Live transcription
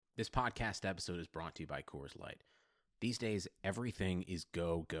This podcast episode is brought to you by Coors Light. These days, everything is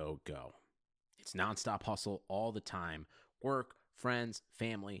go, go, go. It's nonstop hustle all the time. Work, friends,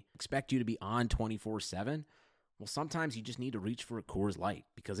 family expect you to be on 24/7. Well, sometimes you just need to reach for a Coors Light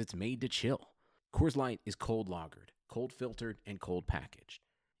because it's made to chill. Coors Light is cold lagered, cold filtered, and cold packaged.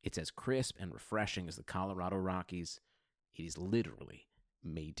 It's as crisp and refreshing as the Colorado Rockies. It is literally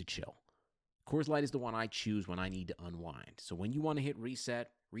made to chill. Coors Light is the one I choose when I need to unwind. So when you want to hit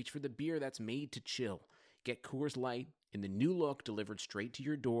reset, reach for the beer that's made to chill. Get Coors Light in the new look delivered straight to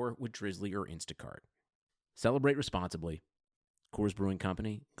your door with Drizzly or Instacart. Celebrate responsibly. Coors Brewing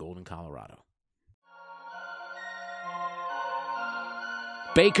Company, Golden, Colorado.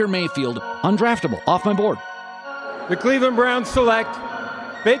 Baker Mayfield, undraftable, off my board. The Cleveland Browns select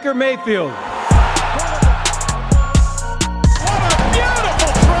Baker Mayfield. What a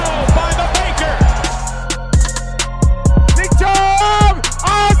beautiful throw by the Baker! Nystrom!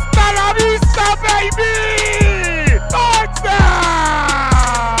 Hasta la vista, baby! Touchdown!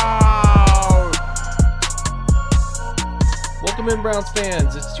 Welcome in, Browns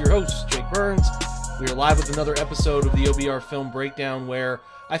fans. It's your host, Jake Burns. We are live with another episode of the OBR Film Breakdown where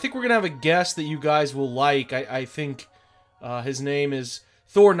I think we're going to have a guest that you guys will like. I think his name is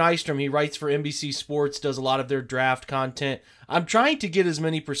Thor Nystrom. He writes for NBC Sports, does a lot of their draft content. I'm trying to get as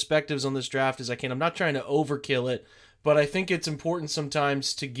many perspectives on this draft as I can. I'm not trying to overkill it, but I think it's important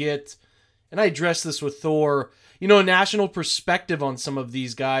sometimes to get, and I address this with Thor, a national perspective on some of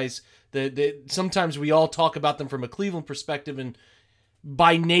these guys. Sometimes we all talk about them from a Cleveland perspective, and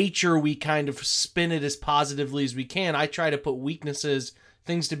by nature, we kind of spin it as positively as we can. I try to put weaknesses,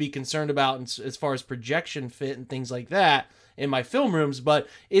 things to be concerned about as far as projection fit and things like that in my film rooms, but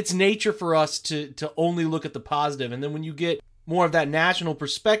it's nature for us to only look at the positive. And then when you get more of that national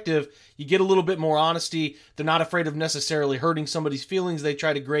perspective, you get a little bit more honesty. They're not afraid of necessarily hurting somebody's feelings. They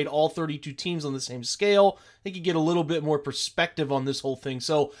try to grade all 32 teams on the same scale. I think you get a little bit more perspective on this whole thing.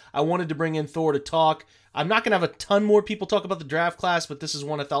 So I wanted to bring in Thor to talk. I'm not going to have a ton more people talk about the draft class, but this is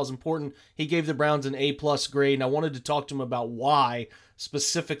one I thought was important. He gave the Browns an A+ grade, and I wanted to talk to him about why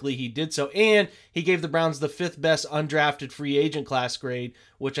specifically he did so. And he gave the Browns the 5th best undrafted free agent class grade,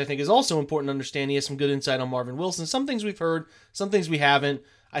 which I think is also important to understand. He has some good insight on Marvin Wilson. Some things we've heard, some things we haven't.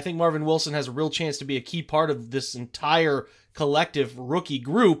 I think Marvin Wilson has a real chance to be a key part of this entire collective rookie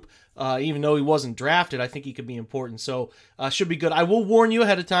group. Even though he wasn't drafted, I think he could be important. So should be good. I will warn you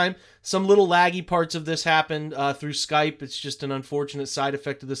ahead of time, some little laggy parts of this happened through Skype. It's just an unfortunate side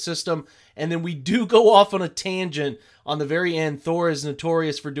effect of the system. And then we do go off on a tangent on the very end. Thor is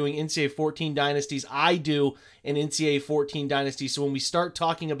notorious for doing NCAA 14 dynasties. I do an NCAA 14 dynasty. So when we start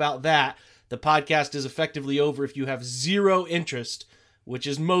talking about that, the podcast is effectively over. If you have zero interest, which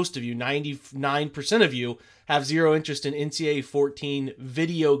is most of you, 99% of you, have zero interest in NCAA 14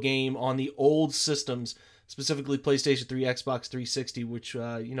 video game on the old systems, specifically PlayStation 3, Xbox 360, which,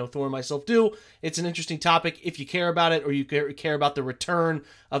 Thor and myself do. It's an interesting topic. If you care about it or you care about the return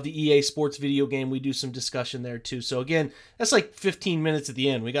of the EA Sports video game, we do some discussion there too. So again, that's like 15 minutes at the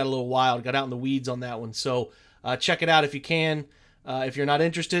end. We got a little wild, got out in the weeds on that one. So check it out if you can. If you're not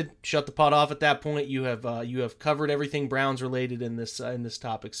interested, shut the pot off at that point. You have covered everything Browns related in this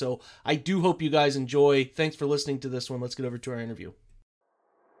topic. So I do hope you guys enjoy. Thanks for listening to this one. Let's get over to our interview.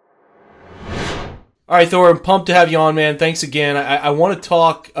 All right, Thor, I'm pumped to have you on, man. Thanks again. I want to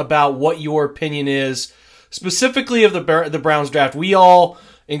talk about what your opinion is, specifically of the Browns draft. We all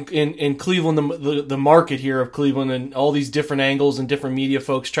in Cleveland, the market here of Cleveland, and all these different angles and different media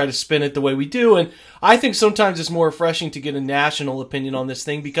folks try to spin it the way we do. And I think sometimes it's more refreshing to get a national opinion on this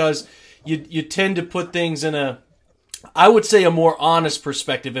thing because you tend to put things in a more honest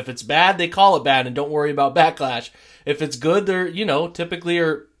perspective. If it's bad, they call it bad and don't worry about backlash. If it's good, they're, typically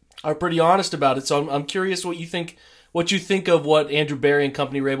are pretty honest about it. So I'm curious what you think of what Andrew Berry and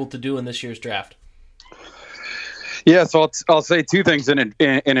company were able to do in this year's draft. Yeah, so I'll say two things in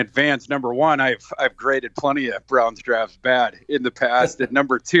advance. Number one, I've graded plenty of Browns drafts bad in the past, and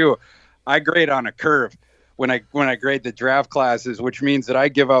number two, I grade on a curve when I grade the draft classes, which means that I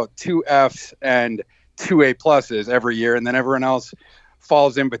give out 2 Fs and 2 A+ every year, and then everyone else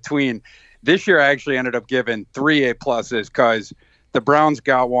falls in between. This year, I actually ended up giving 3 A+ because the Browns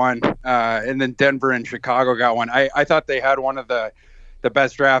got one, and then Denver and Chicago got one. I thought they had one of the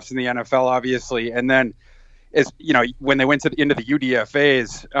best drafts in the NFL, obviously, and then. When they went into the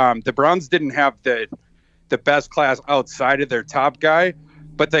UDFAs, the Browns didn't have the best class outside of their top guy,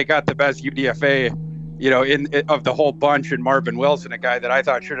 but they got the best UDFA, of the whole bunch in Marvin Wilson, a guy that I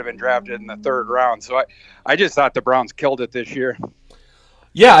thought should have been drafted in the 3rd round. So I just thought the Browns killed it this year.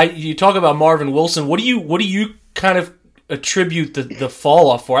 Yeah, you talk about Marvin Wilson. What do you kind of attribute the fall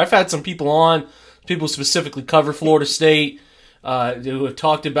off for? I've had some people on, people specifically cover Florida State, who have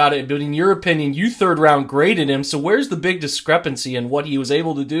talked about it. But in your opinion, you third round graded him. So where's the big discrepancy in what he was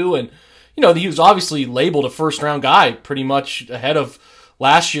able to do? And he was obviously labeled a first round guy, pretty much ahead of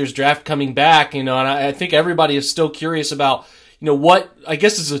last year's draft coming back. And I think everybody is still curious about what. I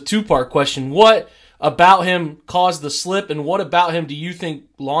guess it's a two-part question. What about him caused the slip, and what about him do you think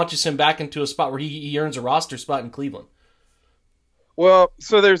launches him back into a spot where he earns a roster spot in Cleveland? Well,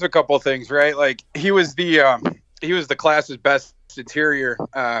 so there's a couple of things, right? Like he was the class's best interior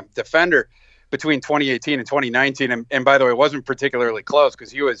defender between 2018 and 2019, and by the way, it wasn't particularly close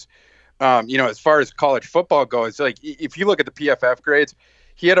because he was, as far as college football goes, like if you look at the PFF grades,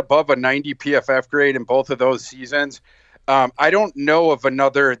 he had above a 90 PFF grade in both of those seasons. I don't know of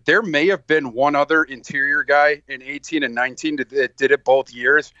another. There may have been one other interior guy in 18 and 19 that did it both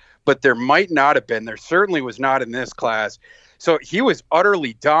years, but there might not have been. There certainly was not in this class. So he was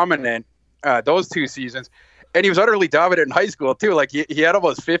utterly dominant those two seasons, and he was utterly dominant in high school too. Like he had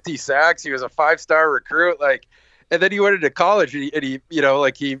almost 50 sacks. He was a 5-star recruit. And then he went into college, and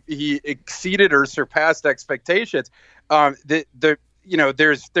he exceeded or surpassed expectations.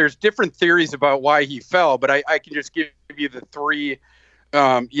 There's different theories about why he fell, but I can just give you the three,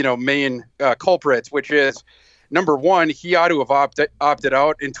 main culprits, which is number one, he ought to have opted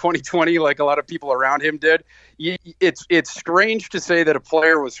out in 2020, like a lot of people around him did. It's strange to say that a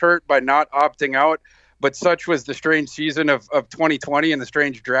player was hurt by not opting out, but such was the strange season of 2020 and the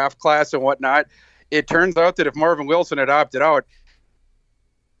strange draft class and whatnot. It turns out that if Marvin Wilson had opted out,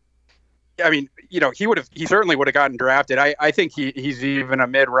 I mean, he certainly would have gotten drafted. I think he's even a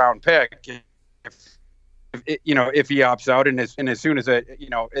mid-round pick if he opts out and as soon as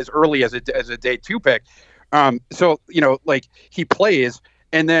as early as a day 2 pick. He plays,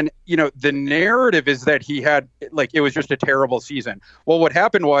 and then the narrative is that he had it was just a terrible season. Well, what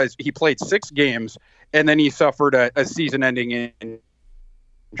happened was he played 6 games and then he suffered a season-ending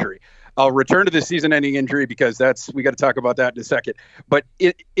injury. I'll return to the season-ending injury because we got to talk about that in a second. But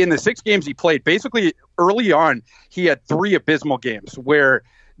in the 6 games he played, basically early on, he had 3 abysmal games where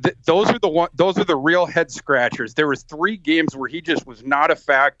those are the real head scratchers. There was 3 games where he just was not a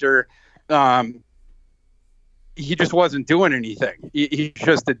factor. He just wasn't doing anything. He's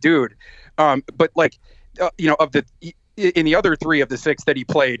just a dude. In the other 3 of the 6 that he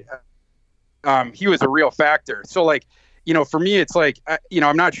played, he was a real factor. So for me, it's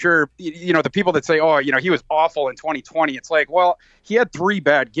I'm not sure, the people that say, he was awful in 2020. It's well, he had 3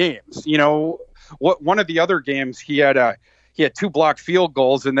 bad games. One of the other games he had 2 blocked field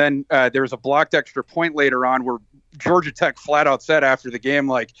goals. And then there was a blocked extra point later on where Georgia Tech flat out said after the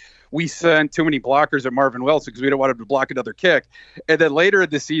game, we sent too many blockers at Marvin Wilson because we don't want him to block another kick. And then later in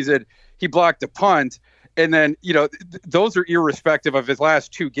the season, he blocked a punt. And then, those are irrespective of his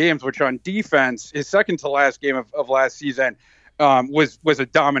last 2 games, which on defense, his second to last game of last season was a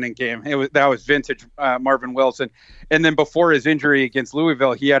dominant game. That was vintage Marvin Wilson. And then before his injury against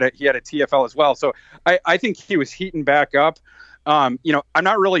Louisville, he had a TFL as well. So I think he was heating back up. I'm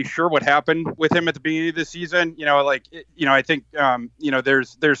not really sure what happened with him at the beginning of the season. I think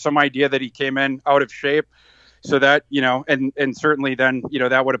there's some idea that he came in out of shape. So that, and certainly then,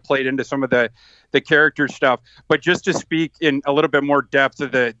 that would have played into some of the character stuff. But just to speak in a little bit more depth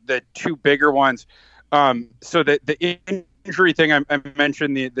of the 2 bigger ones. So the injury thing I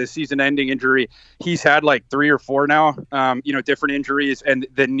mentioned, the season-ending injury, he's had 3 or 4 now, different injuries. And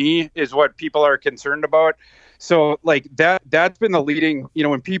the knee is what people are concerned about. So that's been the leading,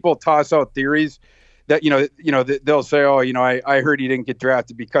 when people toss out theories that, they'll say, I heard he didn't get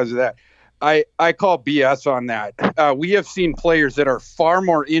drafted because of that. I call BS on that. We have seen players that are far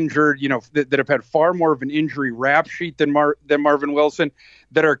more injured, that have had far more of an injury rap sheet than Marvin Wilson,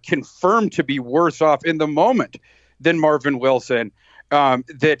 that are confirmed to be worse off in the moment than Marvin Wilson,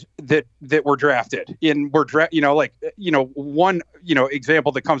 that were drafted. One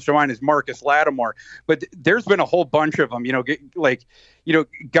example that comes to mind is Marcus Lattimore, but there's been a whole bunch of them.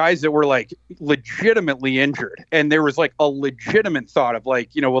 Guys that were legitimately injured, and there was a legitimate thought of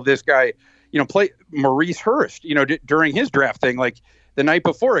will this guy play? Maurice Hurst, during his draft thing, the night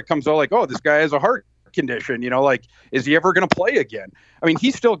before, it comes out this guy has a heart condition, is he ever going to play again? I mean,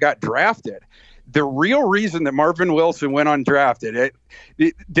 he still got drafted. The real reason that Marvin Wilson went undrafted,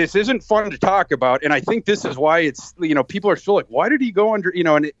 this isn't fun to talk about, and I think this is why it's, people are still why did he go under,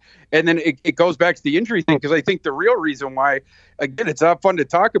 and then it goes back to the injury thing, because I think the real reason why, again, it's not fun to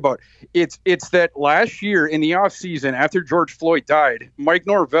talk about, it's that last year in the offseason, after George Floyd died, Mike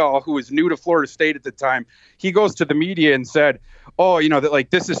Norvell, who was new to Florida State at the time, he goes to the media and said, oh, that like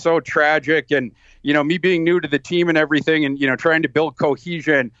this is so tragic, and me being new to the team and everything, and trying to build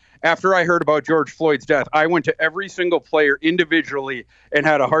cohesion. After I heard about George Floyd's death, I went to every single player individually and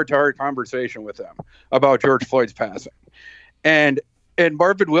had a heart-to-heart conversation with them about George Floyd's passing. And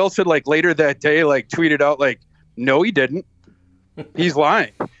Marvin Wilson, like later that day, like tweeted out like, no, he didn't. He's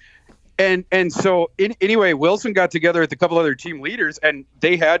lying. And so anyway, Wilson got together with a couple other team leaders, and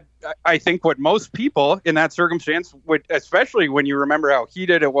they had, I think, what most people in that circumstance would, especially when you remember how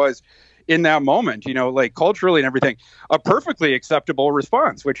heated it was in that moment, like culturally and everything, a perfectly acceptable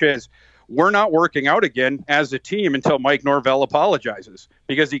response, which is, we're not working out again as a team until Mike Norvell apologizes,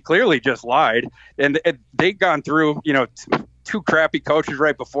 because he clearly just lied. And they'd gone through, two crappy coaches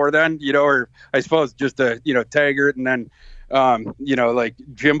right before then, or I suppose just a, Taggart, and then, like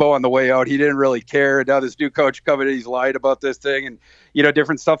Jimbo on the way out, he didn't really care. Now this new coach covered it, he's lied about this thing, and,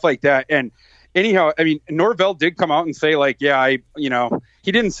 different stuff like that. And anyhow, I mean, Norvell did come out and say like, yeah,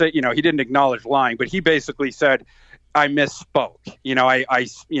 he didn't say, he didn't acknowledge lying, but he basically said, I misspoke.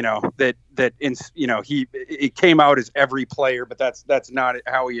 It came out as every player, but that's not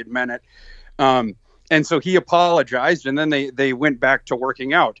how he had meant it. And so he apologized, and then they went back to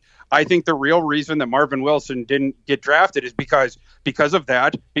working out. I think the real reason that Marvin Wilson didn't get drafted is because of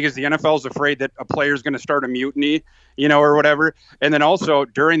that, because the NFL is afraid that a player is going to start a mutiny, or whatever. And then also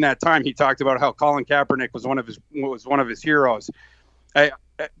during that time, he talked about how Colin Kaepernick was one of his heroes.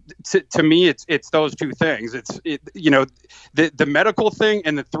 To me, it's those two things. The medical thing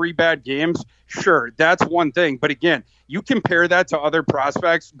and the 3 bad games. Sure, that's one thing. But again, you compare that to other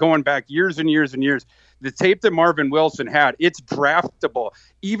prospects going back years and years and years. The tape that Marvin Wilson had, it's draftable,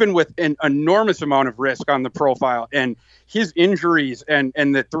 even with an enormous amount of risk on the profile. And his injuries and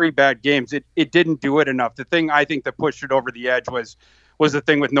the 3 bad games, it didn't do it enough. The thing I think that pushed it over the edge was the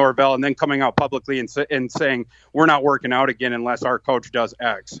thing with Norvell, and then coming out publicly and saying, we're not working out again unless our coach does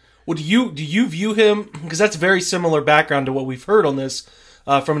X. Well, do you view him, because that's very similar background to what we've heard on this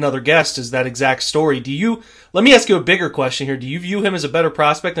from another guest, is that exact story. Let me ask you a bigger question here. Do you view him as a better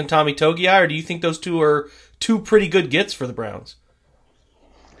prospect than Tommy Togiai, or do you think those two are two pretty good gets for the Browns?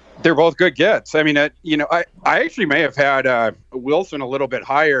 They're both good gets. I mean, I actually may have had Wilson a little bit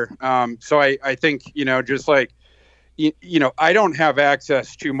higher. So I think, just like, I don't have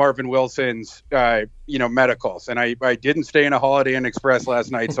access to Marvin Wilson's, medicals, and I didn't stay in a Holiday Inn Express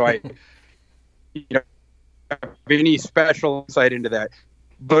last night, so I, have any special insight into that.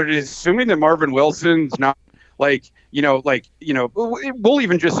 But assuming that Marvin Wilson's not we'll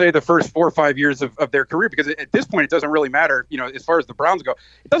even just say the first 4 or 5 years of their career, because at this point it doesn't really matter, as far as the Browns go,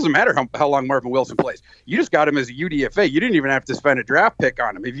 it doesn't matter how long Marvin Wilson plays. You just got him as a UDFA. You didn't even have to spend a draft pick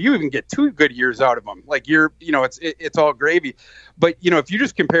on him. If you even get 2 good years out of him, it's all gravy. But, if you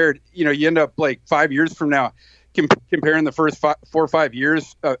just compared, you end up like 5 years from now, comparing the first 4 or 5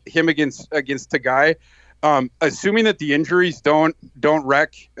 years, him against Tagai, assuming that the injuries don't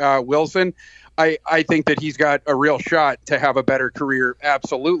wreck Wilson, I think that he's got a real shot to have a better career.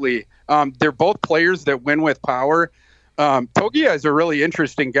 Absolutely. They're both players that win with power. Togia is a really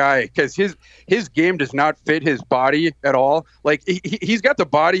interesting guy because his game does not fit his body at all. Like he's got the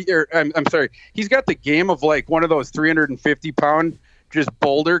body, or I'm sorry, he's got the game of like one of those 350-pound just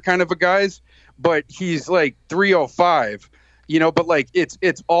boulder kind of a guys, but he's like 305. But like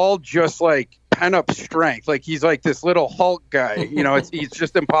it's all just like pent up strength. Like he's like this little Hulk guy. He's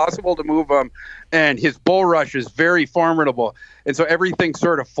just impossible to move him, and his bull rush is very formidable. And so everything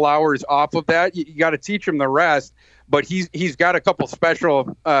sort of flowers off of that. You got to teach him the rest, but he's got a couple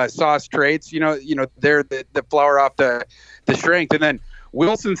special sauce traits. They're the flower off the strength. And then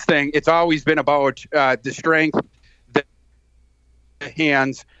Wilson's thing, it's always been about the strength, the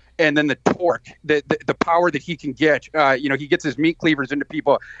hands, and then the torque, the power that he can get. He gets his meat cleavers into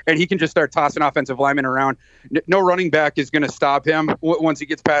people, and he can just start tossing offensive linemen around. No running back is going to stop him once he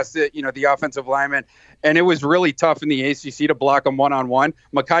gets past the offensive lineman. And it was really tough in the ACC to block him one-on-one.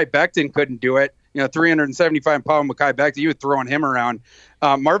 Mekhi Becton couldn't do it. 375-pound Mekhi Becton, he was throwing him around.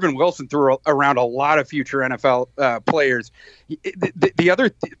 Marvin Wilson threw around a lot of future NFL players. The other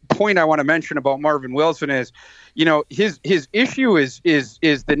point I want to mention about Marvin Wilson is, his issue is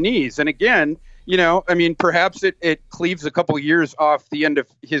the knees. And again, perhaps it cleaves a couple years off the end of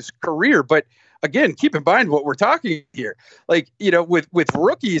his career, but again, keep in mind what we're talking here. Like, with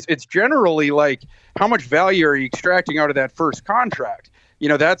rookies, it's generally like, how much value are you extracting out of that first contract?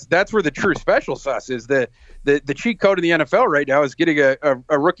 That's where the true special sauce is. The cheat code in the NFL right now is getting a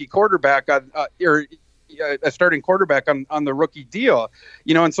rookie quarterback or a starting quarterback on the rookie deal.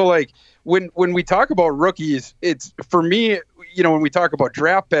 And so like when we talk about rookies, it's, for me, when we talk about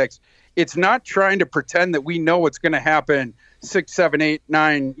draft picks, it's not trying to pretend that we know what's going to happen 6, 7, 8,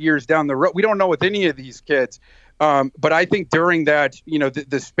 9 years down the road. We don't know with any of these kids. But I think during that,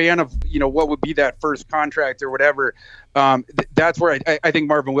 the span of, what would be that first contract or whatever, that's where I think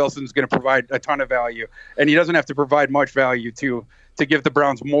Marvin Wilson's going to provide a ton of value. And he doesn't have to provide much value to give the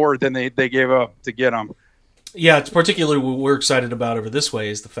Browns more than they gave up to get him. Yeah, it's particularly what we're excited about over this way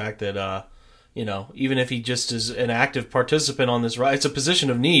is the fact that, even if he just is an active participant on this ride, it's a position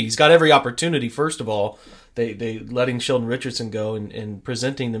of need. He's got every opportunity, first of all. They letting Sheldon Richardson go and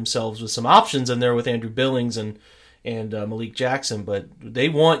presenting themselves with some options in there with Andrew Billings and Malik Jackson, but they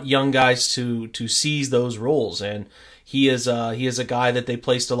want young guys to seize those roles, and he is a guy that they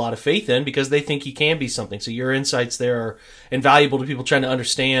placed a lot of faith in because they think he can be something. So your insights there are invaluable to people trying to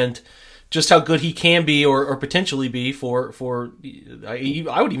understand just how good he can be or potentially be for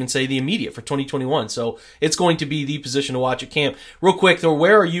I would even say the immediate for 2021. So it's going to be the position to watch at camp. Real quick, Thor,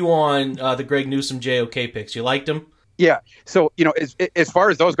 where are you on the Greg Newsome JOK picks? You liked him? Yeah. So, as far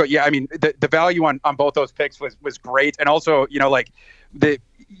as those go, yeah, I mean, the value on both those picks was great. And also,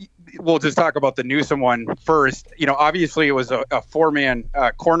 we'll just talk about the Newsome one first. Obviously it was a 4-man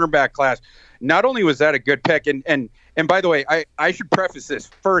cornerback class. Not only was that a good pick, and by the way, I should preface this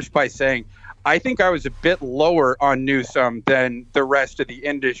first by saying I think I was a bit lower on Newsome than the rest of the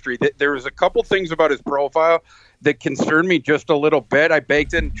industry. There was a couple things about his profile that concerned me just a little bit. I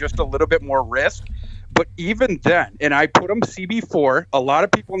baked in just a little bit more risk. But even then, and I put him CB4, a lot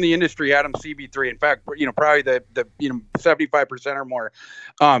of people in the industry had him CB3. In fact, probably the 75% or more.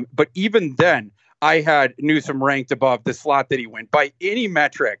 But even then, I had Newsome ranked above the slot that he went. By any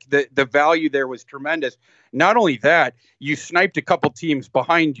metric, the value there was tremendous. Not only that, you sniped a couple teams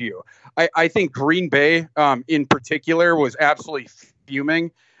behind you. I think Green Bay in particular was absolutely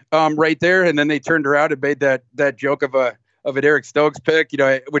fuming right there. And then they turned around and made that joke of a Derek Stokes pick,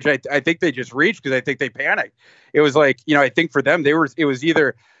 which I think they just reached because I think they panicked. It was like, I think for them, they were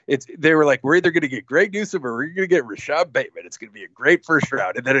like, we're either going to get Greg Newsome or we're going to get Rashad Bateman. It's going to be a great first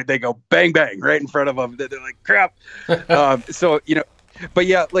round. And then they go bang, bang right in front of them. They're like, crap. But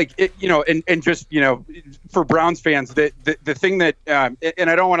yeah, and just, for Browns fans, the thing that, and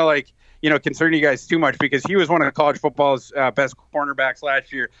I don't want to concern you guys too much because he was one of college football's best cornerbacks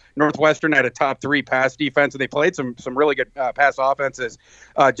last year. Northwestern had a top 3 pass defense, and they played some really good pass offenses,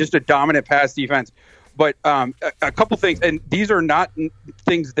 just a dominant pass defense. But a couple things, and these are not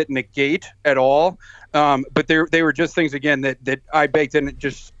things that negate at all, but they were just things, again, that I baked in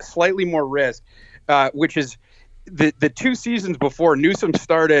just slightly more risk, which is the 2 seasons before Newsome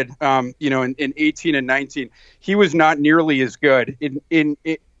started, in 18 and 19, he was not nearly as good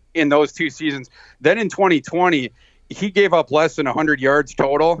in those 2 seasons. Then in 2020, he gave up less than 100 yards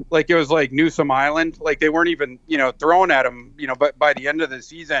total. Like it was like Newsome Island. Like they weren't even, throwing at him, but by the end of the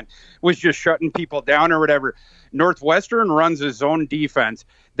season was just shutting people down or whatever. Northwestern runs his own defense.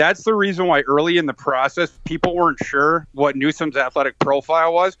 That's the reason why early in the process, people weren't sure what Newsome's athletic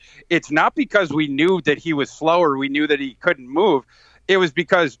profile was. It's not because we knew that he was slower. We knew that he couldn't move. It was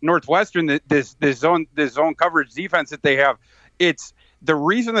because Northwestern, this zone coverage defense that they have, it's the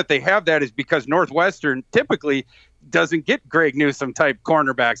reason that they have that is because Northwestern typically doesn't get Greg Newsome type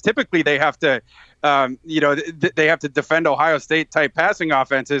cornerbacks. Typically they have to, they have to defend Ohio State type passing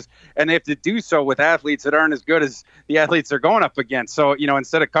offenses, and they have to do so with athletes that aren't as good as the athletes they're going up against. So,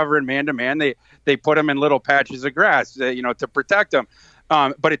 instead of covering man to man, they put them in little patches of grass, to protect them.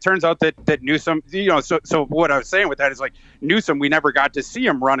 But it turns out that Newsome, so what I was saying with that is like Newsome, we never got to see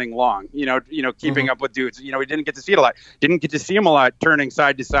him running long, keeping up with dudes. We didn't get to see it a lot. Didn't get to see him a lot turning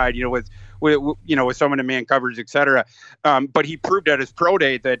side to side, with someone in man coverage, et cetera. But he proved at his pro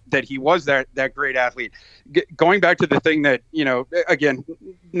day that he was that great athlete. Going back to the thing that, again,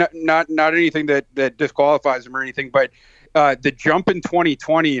 not anything that disqualifies him or anything, but the jump in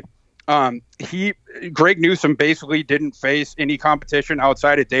 2020. Greg Newsome basically didn't face any competition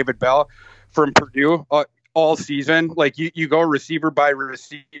outside of David Bell from Purdue all season. Like you go receiver by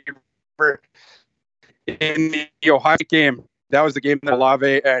receiver in the Ohio game. That was the game that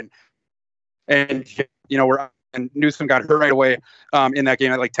Olave and Newsome got hurt right away in that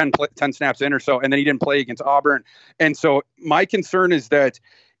game at like 10 snaps in or so. And then he didn't play against Auburn. And so my concern is that,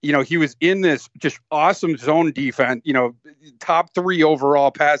 he was in this just awesome zone defense, top 3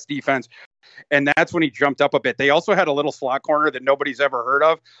 overall pass defense. And that's when he jumped up a bit. They also had a little slot corner that nobody's ever heard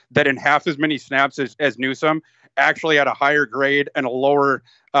of that in half as many snaps as Newsome actually had a higher grade and a lower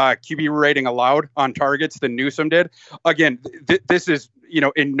QB rating allowed on targets than Newsome did. Again, this is,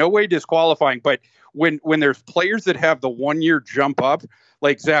 in no way disqualifying, but when there's players that have the 1-year jump up,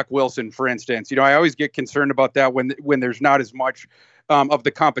 like Zach Wilson, for instance, I always get concerned about that when there's not as much of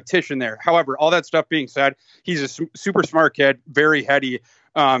the competition there. However, all that stuff being said, he's a super smart kid, very heady.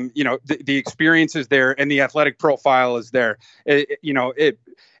 The experience is there and the athletic profile is there,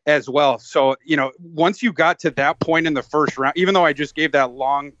 as well. So, once you got to that point in the first round, even though I just gave that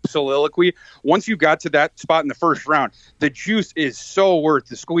long soliloquy, once you got to that spot in the first round, the juice is so worth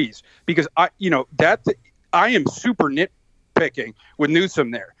the squeeze, because I am super nitpicking with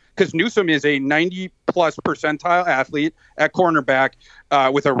Nystrom there, because Nystrom is a 90-plus percentile athlete at cornerback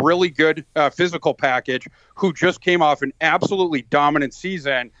with a really good physical package, who just came off an absolutely dominant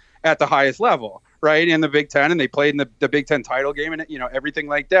season at the highest level, right, in the Big Ten, and they played in the Big Ten title game, and everything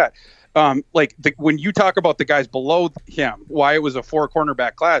like that. When you talk about the guys below him, why it was a 4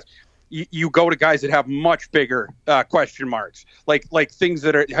 cornerback class, you go to guys that have much bigger question marks, like things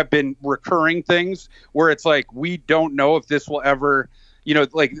that have been recurring things where it's like, we don't know if this will ever,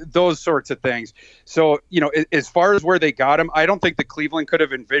 like those sorts of things. So, as far as where they got him, I don't think that Cleveland could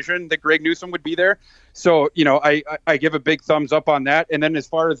have envisioned that Greg Newsome would be there. So, I give a big thumbs up on that. And then as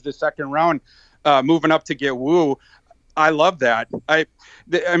far as the second round, moving up to get Wu, I love that. I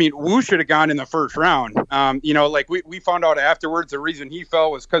mean, Wu should have gone in the first round. We found out afterwards the reason he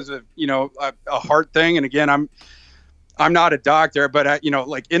fell was because of, a heart thing. And again, I'm not a doctor, but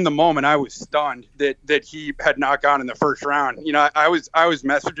in the moment I was stunned that he had not gone in the first round. I was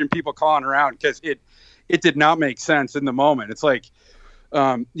messaging people, calling around, because it did not make sense in the moment. It's like,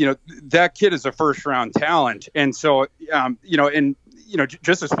 that kid is a first round talent. And so,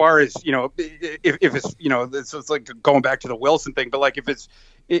 just as far as, if it's, it's like going back to the Wilson thing, but like, if it's,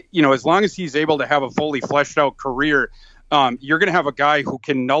 as long as he's able to have a fully fleshed out career, you're going to have a guy who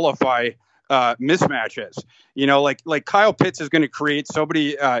can nullify mismatches. Like Kyle Pitts is going to create so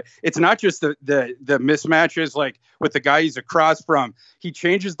many. It's not just the mismatches, like with the guy he's across from. He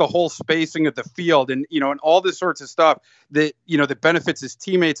changes the whole spacing of the field, and and all this sorts of stuff that that benefits his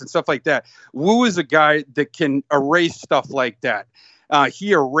teammates and stuff like that. Wu is a guy that can erase stuff like that.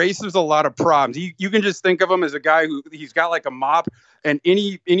 He erases a lot of problems. You can just think of him as a guy who, he's got like a mop, and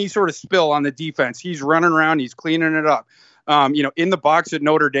any sort of spill on the defense, he's running around, he's cleaning it up. In the box at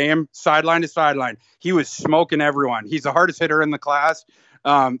Notre Dame, sideline to sideline, he was smoking everyone. He's the hardest hitter in the class.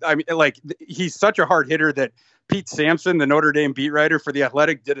 He's such a hard hitter that Pete Sampson, the Notre Dame beat writer for The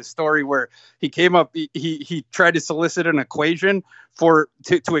Athletic, did a story where he came up, he tried to solicit an equation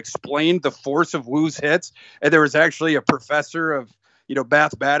to explain the force of Wu's hits. And there was actually a professor of,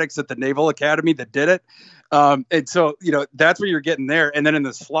 mathematics at the Naval Academy that did it. And so, that's what you're getting there. And then in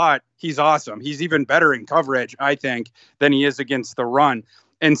the slot, he's awesome. He's even better in coverage, I think, than he is against the run.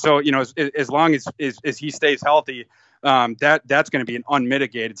 And so, as long as he stays healthy, that's going to be an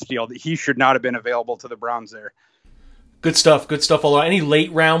unmitigated steal. He should not have been available to the Browns there. Good stuff. Although, any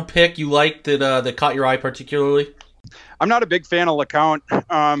late round pick you like that caught your eye particularly? I'm not a big fan of LeCount.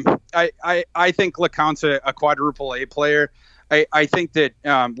 I think LeCount's a quadruple A player. I think that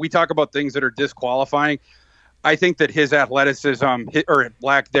we talk about things that are disqualifying. I think that his athleticism, or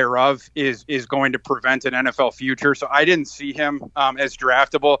lack thereof, is going to prevent an NFL future. So I didn't see him as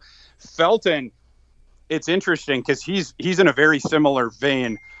draftable. Felton, it's interesting because he's in a very similar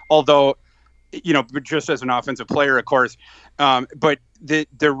vein, although, just as an offensive player, of course. But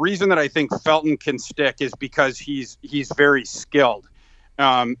the reason that I think Felton can stick is because he's very skilled.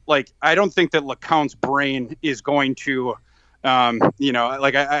 I don't think that LeCount's brain is going to. I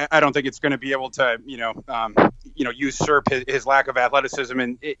don't think it's going to be able to, usurp his lack of athleticism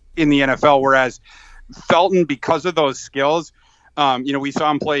in the NFL. Whereas Felton, because of those skills, we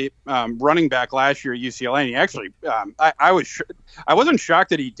saw him play running back last year at UCLA. And he actually, I wasn't shocked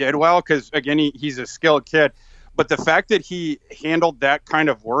that he did well because, again, he's a skilled kid. But the fact that he handled that kind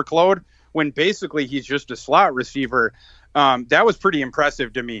of workload when basically he's just a slot receiver, that was pretty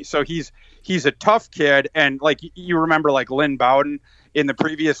impressive to me. So he's a tough kid. And you remember Lynn Bowden in the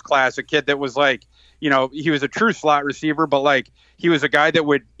previous class, a kid that was he was a true slot receiver, but he was a guy that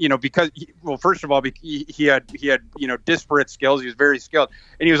would, first of all, he had disparate skills. He was very skilled,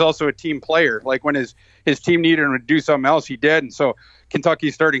 and he was also a team player. When his team needed him to do something else, he did. And so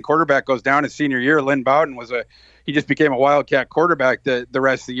Kentucky's starting quarterback goes down his senior year. Lynn Bowden he just became a Wildcat quarterback the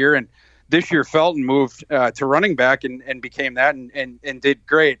rest of the year. And this year Felton moved to running back and became that and did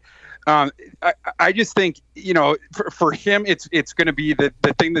great. I just think, for him, it's going to be the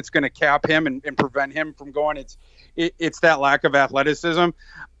thing that's going to cap him and prevent him from going. It's that lack of athleticism.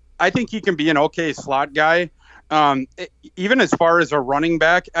 I think he can be an okay slot guy. Even as far as a running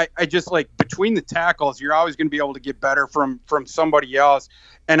back, I just between the tackles, you're always going to be able to get better from somebody else.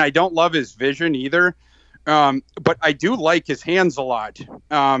 And I don't love his vision either. But I do like his hands a lot.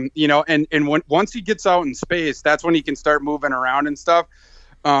 And once he gets out in space, that's when he can start moving around and stuff.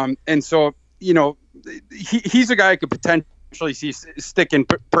 And so, he's a guy I could potentially see sticking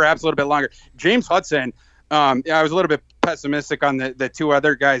perhaps a little bit longer. James Hudson, I was a little bit pessimistic on the two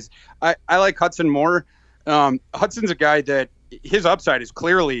other guys. I like Hudson more. Hudson's a guy that his upside is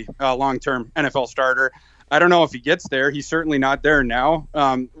clearly a long-term NFL starter. I don't know if he gets there. He's certainly not there now.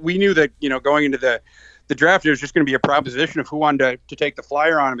 We knew that, going into the draft, it was just going to be a proposition of who wanted to take the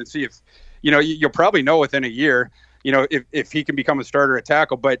flyer on him and see if, you'll probably know within a year, if he can become a starter at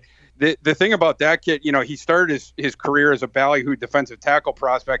tackle. But the thing about that kid, he started his career as a ballyhoo defensive tackle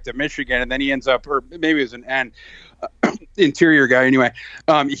prospect at Michigan, and then he ends up, or maybe it was an end interior guy anyway.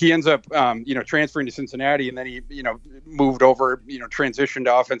 He ends up, transferring to Cincinnati, and then he, moved over, transitioned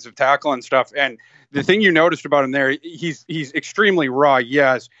to offensive tackle and stuff. And the thing you noticed about him there, he's extremely raw,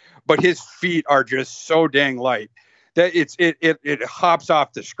 yes, but his feet are just so dang light that it hops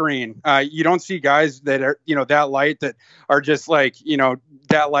off the screen. You don't see guys that are, that light, that are just like,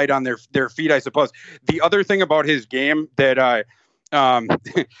 that light on their feet, I suppose. The other thing about his game that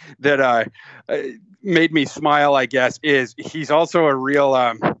made me smile, I guess, is he's also a real,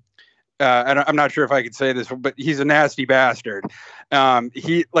 I'm not sure if I could say this, but he's a nasty bastard.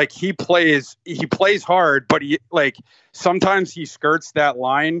 He plays hard, but sometimes he skirts that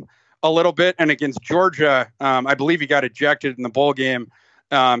line a little bit. And against Georgia, I believe he got ejected in the bowl game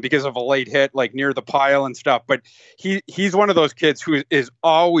because of a late hit, near the pile and stuff. But he's one of those kids who is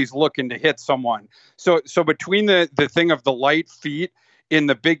always looking to hit someone. So between the thing of the light feet in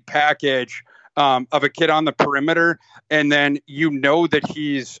the big package of a kid on the perimeter, and then that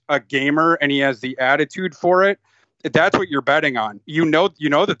he's a gamer and he has the attitude for it, that's what you're betting on.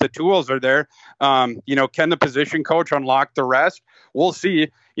 That the tools are there. Can the position coach unlock the rest? We'll see.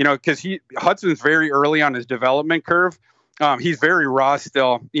 Because Hudson's very early on his development curve. He's very raw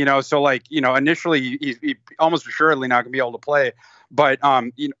still. So initially he's almost assuredly not going to be able to play. But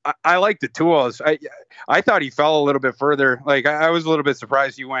I like the tools. I thought he fell a little bit further. I was a little bit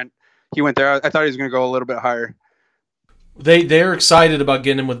surprised he went there. I thought he was going to go a little bit higher. They're excited about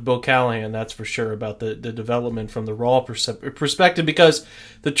getting him with Bill Callahan, that's for sure, about the development from the raw perspective, because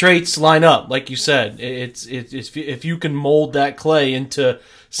the traits line up, like you said. It's if you can mold that clay into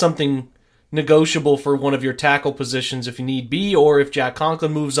something negotiable for one of your tackle positions if you need be, or if Jack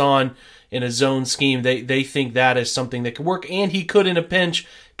Conklin moves on in a zone scheme, they think that is something that could work, and he could in a pinch,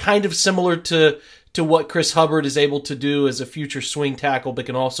 kind of similar to what Chris Hubbard is able to do as a future swing tackle, but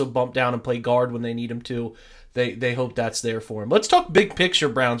can also bump down and play guard when they need him to. They hope that's there for him. Let's talk big picture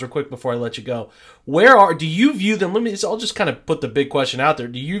Browns real quick before I let you go. Do you view them? I'll just kind of put the big question out there.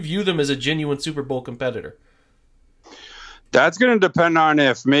 Do you view them as a genuine Super Bowl competitor? That's going to depend on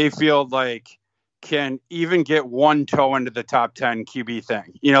if Mayfield can even get one toe into the top 10 QB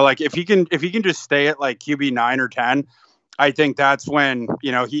thing. If he can just stay at QB 9 or 10, I think that's when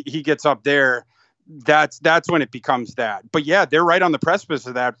he gets up there. That's when it becomes that. But yeah, they're right on the precipice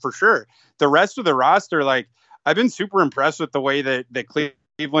of that for sure. The rest of the roster, I've been super impressed with the way that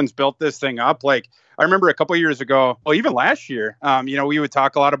Cleveland's built this thing up. I remember a couple of years ago, well, even last year, we would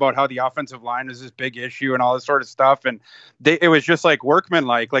talk a lot about how the offensive line is this big issue and all this sort of stuff. And it was just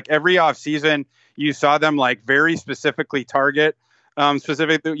workman-like. Every offseason, you saw them very specifically target.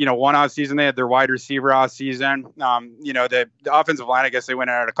 Specifically, one off season they had their wide receiver off season. The offensive line, I guess they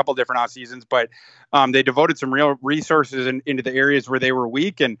went at a couple different off seasons, but they devoted some real resources into the areas where they were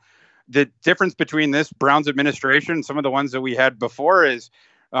weak. And the difference between this Browns administration and some of the ones that we had before is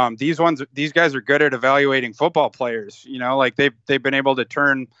these guys are good at evaluating football players. They've been able to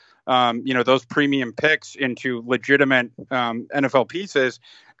turn those premium picks into legitimate NFL pieces,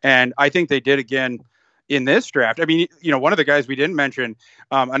 and I think they did again in this draft. I mean, one of the guys we didn't mention,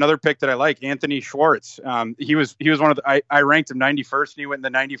 another pick that I like, Anthony Schwartz. He was one of the, I ranked him 91st and he went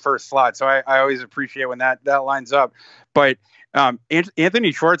in the 91st slot. So I always appreciate when that lines up. But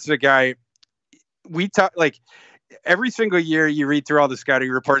Anthony Schwartz is a guy we talk every single year you read through all the scouting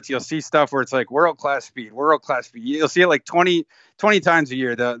reports, you'll see stuff where it's world-class speed. You'll see it 20 times a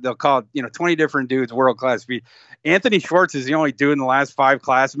year. They'll call 20 different dudes world-class speed. Anthony Schwartz is the only dude in the last 5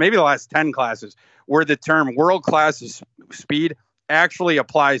 classes, maybe the last 10 classes, where the term world-class speed actually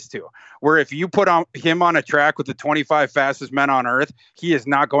applies to. Where if you put him on a track with the 25 fastest men on earth, he is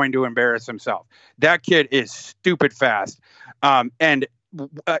not going to embarrass himself. That kid is stupid fast. So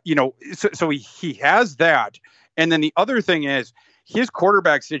he has that. And then the other thing is his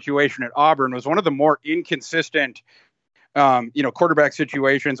quarterback situation at Auburn was one of the more inconsistent, quarterback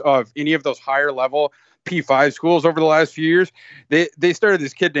situations of any of those higher level P5 schools over the last few years. They started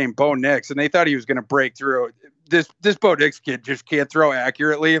this kid named Bo Nix, and they thought he was going to break through. This Bo Nix kid just can't throw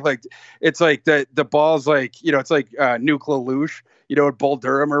accurately. Like, it's like the ball's like, it's like Nuke LaLoosh, at Bull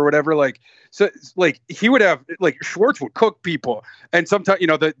Durham or whatever. Like, so like he would have, like, Schwartz would cook people, and sometimes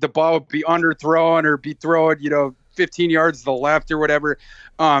the ball would be underthrown or be thrown 15 yards to the left or whatever.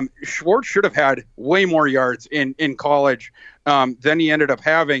 Schwartz should have had way more yards in college than he ended up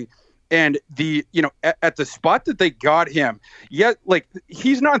having. And at the spot that they got him, yet, like,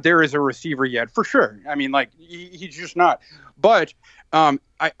 he's not there as a receiver yet, for sure. I mean, like, he's just not. But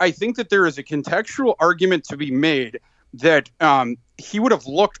I think that there is a contextual argument to be made that he would have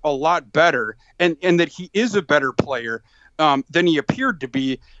looked a lot better, and that he is a better player than he appeared to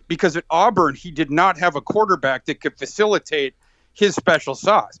be, because at Auburn, he did not have a quarterback that could facilitate his special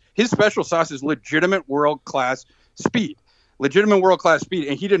sauce. His special sauce is legitimate world-class speed. And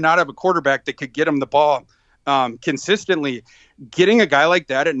he did not have a quarterback that could get him the ball consistently. Getting a guy like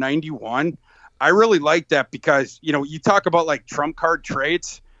that at 91, I really like that, because, you talk about, like, trump card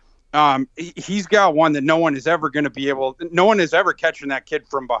traits. He's got one that no one is ever catching that kid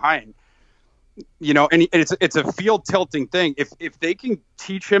from behind. And it's a field tilting thing. If they can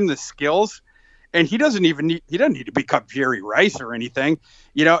teach him the skills, and he doesn't need to become Jerry Rice or anything.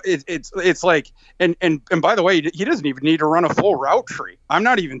 It's like, and by the way, he doesn't even need to run a full route tree. I'm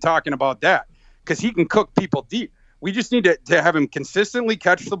not even talking about that, because he can cook people deep. We just need to have him consistently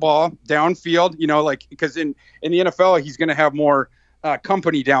catch the ball downfield, because in the NFL, he's going to have more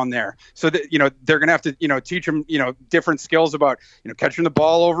company down there. So that, they're going to have to, teach him, different skills about, catching the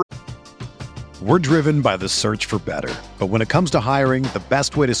ball over. We're driven by the search for better. But when it comes to hiring, the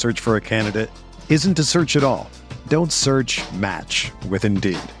best way to search for a candidate isn't to search at all. Don't search, match with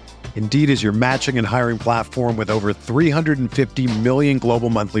Indeed. Indeed is your matching and hiring platform with over 350 million global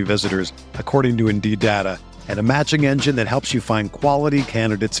monthly visitors, according to Indeed data, and a matching engine that helps you find quality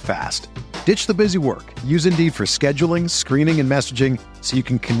candidates fast. Ditch the busy work. Use Indeed for scheduling, screening, and messaging so you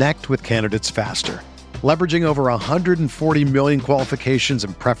can connect with candidates faster. Leveraging over 140 million qualifications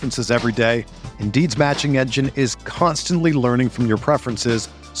and preferences every day, Indeed's matching engine is constantly learning from your preferences,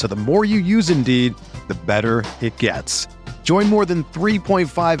 so the more you use Indeed, the better it gets. Join more than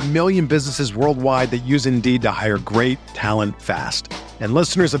 3.5 million businesses worldwide that use Indeed to hire great talent fast. And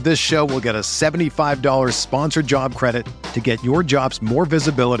listeners of this show will get a $75 sponsored job credit to get your jobs more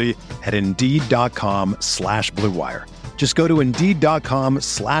visibility at Indeed.com/Blue Wire. Just go to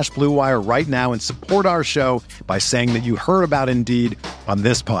Indeed.com/Blue Wire right now and support our show by saying that you heard about Indeed on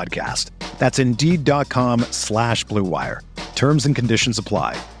this podcast. That's Indeed.com/Blue Wire. Terms and conditions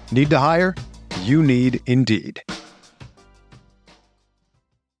apply. Need to hire? You need Indeed.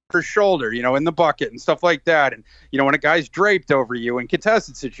 Her shoulder, in the bucket and stuff like that. And, when a guy's draped over you in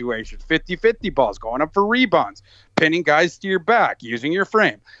contested situations, 50-50 balls, going up for rebounds, pinning guys to your back, using your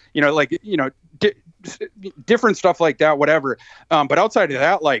frame, different stuff like that, whatever. But outside of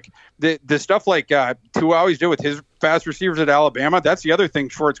that, like the stuff like Tua always did with his fast receivers at Alabama, that's the other thing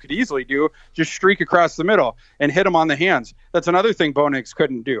Schwartz could easily do, just streak across the middle and hit him on the hands. That's another thing Bo Nix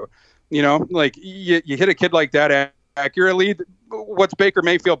couldn't do. Like you hit a kid like that accurately. What's Baker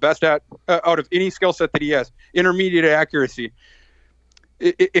Mayfield best at out of any skill set that he has? Intermediate accuracy.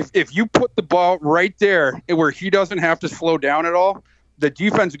 If you put the ball right there where he doesn't have to slow down at all, the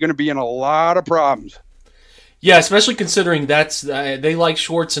defense is going to be in a lot of problems. Yeah, especially considering they like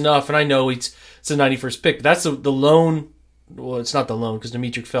Schwartz enough, and I know it's a 91st pick, but that's the lone. Well, it's not the lone, because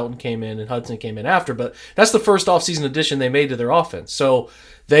Demetric Felton came in and Hudson came in after, but that's the first offseason addition they made to their offense. So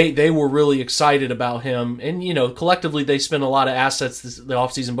they were really excited about him, and collectively they spent a lot of assets the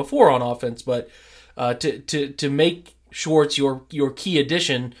offseason before on offense, but to make Schwartz your key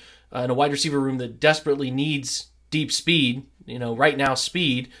addition in a wide receiver room that desperately needs deep speed, right now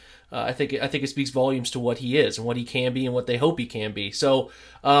speed. I think it speaks volumes to what he is and what he can be and what they hope he can be. So.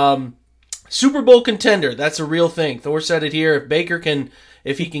 Super Bowl contender, that's a real thing. Thor said it here. If Baker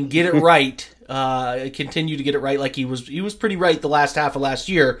if he can get it right, continue to get it right, like he was pretty right the last half of last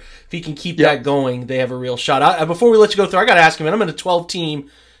year. If he can keep that going, they have a real shot. Before we let you go, Thor, I got to ask you, man. I'm in a 12-team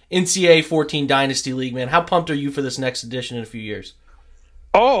NCAA 14 Dynasty League, man. How pumped are you for this next edition in a few years?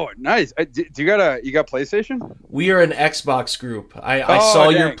 Oh, nice. Do you got PlayStation? We are an Xbox group. I saw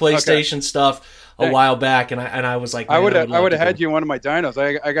your PlayStation stuff a while back, and I was like, man, I would have had you in one of my dynos.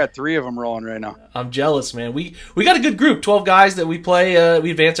 I got 3 of them rolling right now. I'm jealous, man. We got a good group, 12 guys that we play.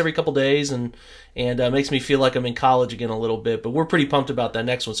 We advance every couple days, and makes me feel like I'm in college again a little bit. But we're pretty pumped about that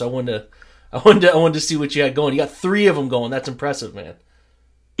next one. So I wanted to see what you had going. You got 3 of them going. That's impressive, man.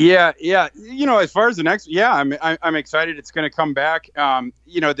 Yeah. As far as the next, I'm excited. It's going to come back.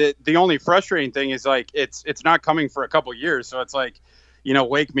 The only frustrating thing is like it's not coming for a couple years, so it's like,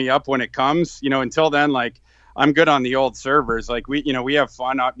 wake me up when it comes. Until then, like I'm good on the old servers. Like we have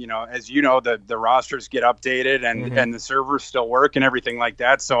fun up. As the rosters get updated and the servers still work and everything like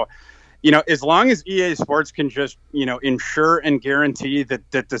that. So, as long as EA Sports can just, ensure and guarantee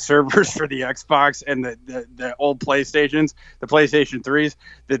that the servers for the Xbox and the old PlayStations, the PlayStation 3s,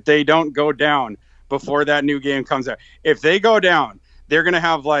 that they don't go down before that new game comes out. If they go down, they're going to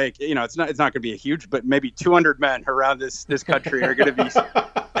have it's not going to be a huge, but maybe 200 men around this country are going to be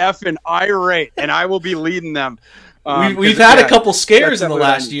effing irate, and I will be leading them. We've had a couple scares in the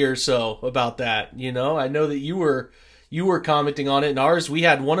last year or so about that. I know that you were commenting on it. In ours, we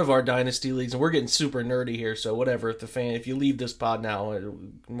had one of our dynasty leagues, and we're getting super nerdy here. So whatever, if you leave this pod now,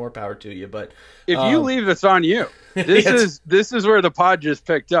 more power to you. But if you leave, it's on you. This is where the pod just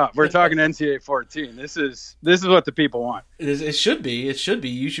picked up. We're talking NCAA 14. This is what the people want. It should be. It should be.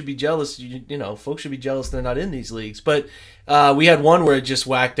 You should be jealous. Folks should be jealous they're not in these leagues. But we had one where it just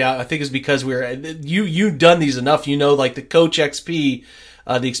whacked out. I think it's because you've done these enough. Like the Coach XP.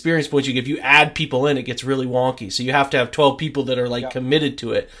 The experience points you give, if you add people in, it gets really wonky. So you have to have 12 people that are committed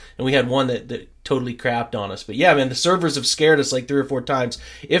to it. And we had one that totally crapped on us. But yeah, man, the servers have scared us 3 or 4 times.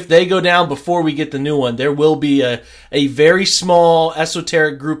 If they go down before we get the new one, there will be a very small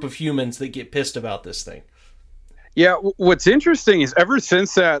esoteric group of humans that get pissed about this thing. Yeah, what's interesting is ever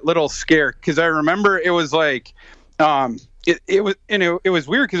since that little scare, because I remember it was like it was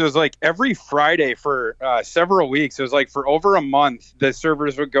weird because it was like every Friday for several weeks. It was like for over a month the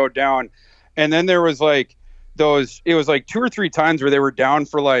servers would go down, and then there was like those. It was like 2 or 3 times where they were down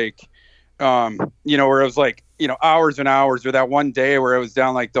for where it was like hours and hours, or that one day where it was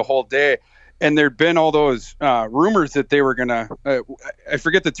down like the whole day. And there'd been all those rumors that they were gonna. I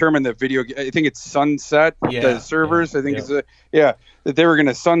forget the term in the video. I think it's sunset the servers. I think it's that they were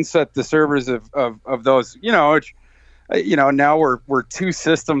gonna sunset the servers of those. Which, now we're 2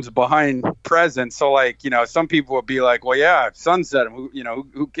 systems behind present. So some people would be like, well, yeah, sunset them.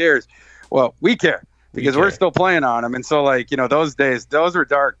 Who cares? Well, we care because we're still playing on them. And so those days, those were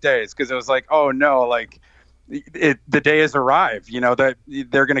dark days because it was like, oh no, the day has arrived, that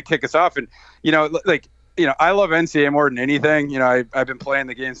they're going to kick us off. And, I love NCAA more than anything. I've been playing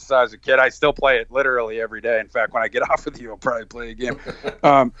the game since I was a kid. I still play it literally every day. In fact, when I get off with you, I'll probably play a game.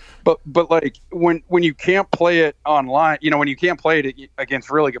 But when you can't play it online, when you can't play it against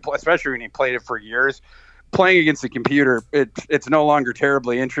really good, especially when you played it for years, playing against the computer, it's no longer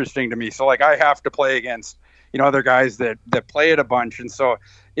terribly interesting to me. So I have to play against, other guys that play it a bunch. And so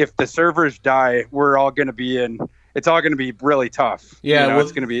if the servers die, we're all going to be in. It's all going to be really tough. Yeah,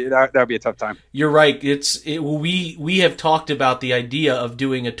 it's going to be that'll be a tough time. You're right. We have talked about the idea of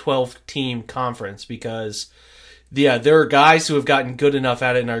doing a 12-team conference because, there are guys who have gotten good enough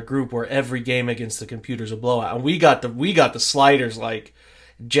at it in our group where every game against the computer's a blowout, and we got the sliders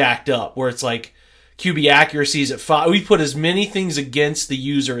jacked up where it's QB accuracy is at 5. We put as many things against the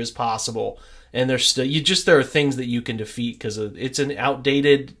user as possible, and there are things that you can defeat because it's an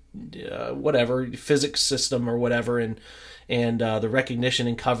outdated physics system or whatever, and the recognition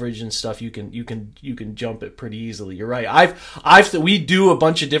and coverage and stuff you can jump it pretty easily. You're right. We do a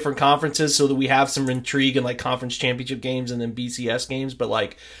bunch of different conferences so that we have some intrigue in conference championship games and then BCS games. But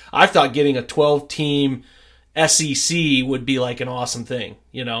I thought getting a 12-team SEC would be an awesome thing.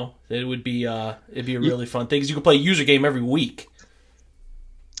 It would be it'd be a really fun thing because you could play a user game every week.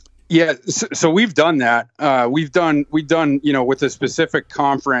 Yeah, so we've done that. We've done with a specific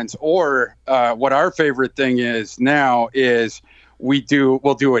conference, or what our favorite thing is now is we'll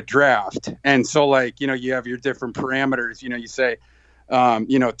do a draft. And so you have your different parameters. You say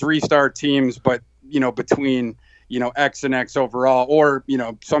 3-star teams, but between X and X overall, or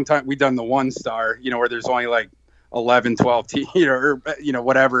sometimes we've done the 1-star, where there's only 11, 12 teams, or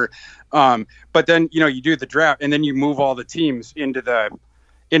whatever. But then you do the draft, and then you move all the teams into the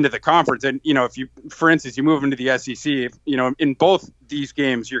conference. And, if you, for instance, you move into the SEC, in both these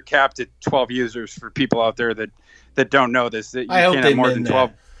games, you're capped at 12 users for people out there that don't know this, that you can't have more than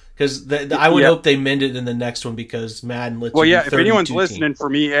 12. Because I would hope they mend it in the next one because Madden lets you do 32 if anyone's listening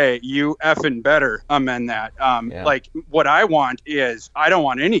from EA, you effing better amend that. What I want is, I don't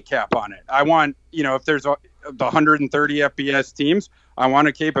want any cap on it. I want, if there's the 130 FPS teams, I want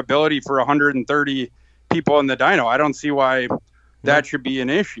a capability for 130 people in the dyno. I don't see why that should be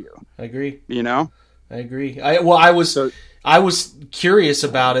an issue. I agree. I agree. I was curious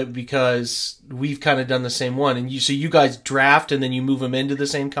about it because we've kind of done the same one. And you guys draft and then you move them into the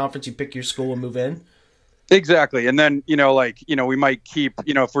same conference. You pick your school and move in. Exactly. And then, we might keep,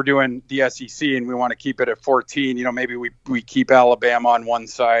 if we're doing the SEC and we want to keep it at 14, maybe we keep Alabama on one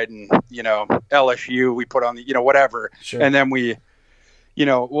side and, LSU we put on the, whatever. Sure. And then we,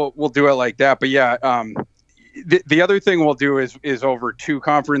 we'll do it like that. But yeah, the other thing we'll do is over 2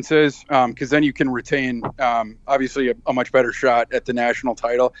 conferences, because then you can retain, obviously a much better shot at the national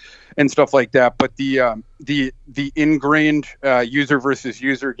title and stuff like that. But the ingrained user versus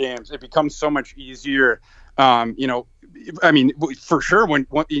user games, it becomes so much easier. For sure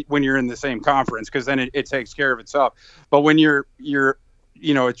when you're in the same conference, because then it takes care of itself. But when you're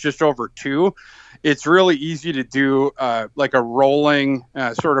it's just over 2, it's really easy to do like a rolling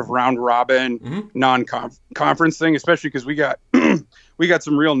sort of round robin non-conference thing, especially because we got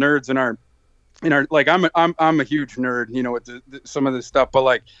some real nerds in our like I'm a huge nerd, with some of this stuff, but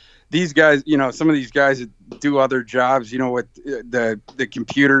like these guys, some of these guys that do other jobs, with the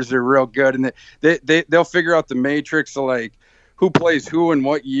computers, are real good, and they'll figure out the matrix of like who plays who and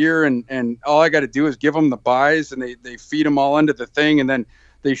what year, and all I got to do is give them the buys, and they feed them all into the thing, and then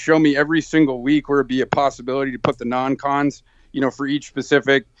they show me every single week where it'd be a possibility to put the non-cons, for each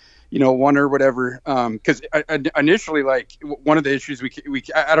specific, one or whatever. Because initially, like one of the issues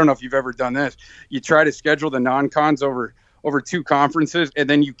I don't know if you've ever done this, you try to schedule the non-cons over 2 conferences, and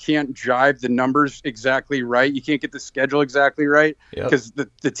then you can't jive the numbers exactly right. You can't get the schedule exactly right because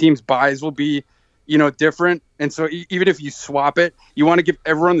the team's buys will be, different. And so even if you swap it, you want to give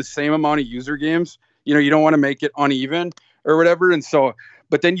everyone the same amount of user games. You don't want to make it uneven or whatever. And so,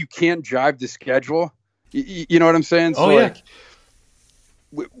 but then you can't jive the schedule. You know what I'm saying? So like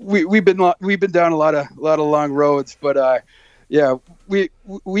we've been down a lot of long roads, but yeah, we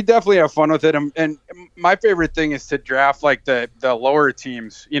definitely have fun with it. And my favorite thing is to draft like the lower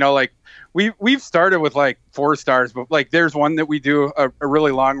teams. Like we've started with like 4 stars, but like there's one that we do a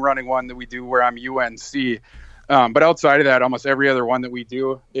really long running one that we do where I'm UNC. But outside of that, almost every other one that we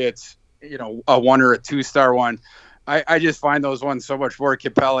do, it's a 1 or a 2-star one. I just find those ones so much more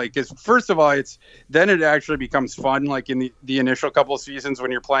compelling because first of all, it actually becomes fun. Like in the initial couple of seasons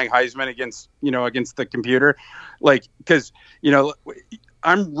when you're playing Heisman against the computer, like, cause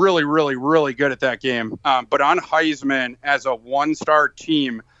I'm really, really, really good at that game. But on Heisman as a 1-star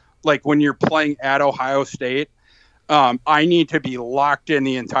team, like when you're playing at Ohio State, I need to be locked in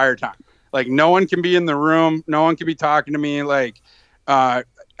the entire time. Like no one can be in the room. No one can be talking to me. Like, I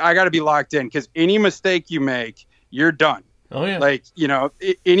got to be locked in because any mistake you make, you're done. Oh yeah. Like,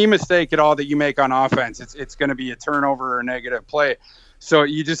 any mistake at all that you make on offense, it's going to be a turnover or a negative play. So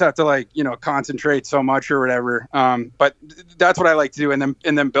you just have to concentrate so much or whatever. But that's what I like to do. And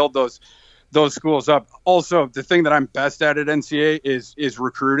then build those schools up. Also, the thing that I'm best at NCAA is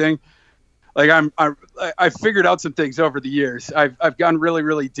recruiting. Like I figured out some things over the years. I've gone really,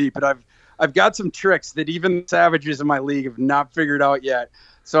 really deep, and I've got some tricks that even the savages in my league have not figured out yet.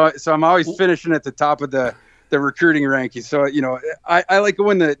 So I'm always finishing at the top of the recruiting rankings. So, I like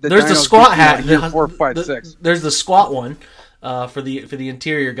when there's the squat hat. 4, 5, 6. There's the squat one for the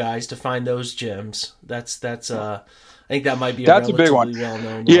interior guys to find those gems. That's I think that might be a big one.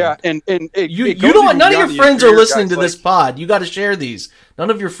 Well-known yeah, one. and you don't. None of your friends are listening to this pod. You got to share these. None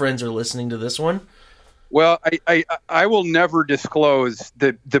of your friends are listening to this one. Well, I will never disclose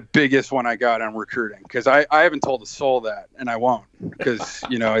the biggest one I got on recruiting because I haven't told a soul that, and I won't because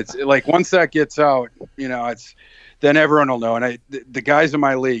it's like once that gets out, it's then everyone will know. And the guys in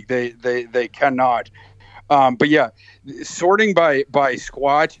my league they cannot. But yeah, sorting by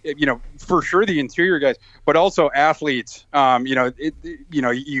squat, for sure the interior guys, but also athletes.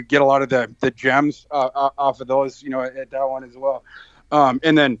 You get a lot of the gems off of those, at that one as well.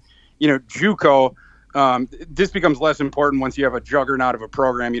 And then JUCO. This becomes less important once you have a juggernaut of a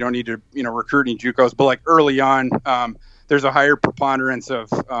program. You don't need to, recruit any JUCOs, but like early on, there's a higher preponderance of,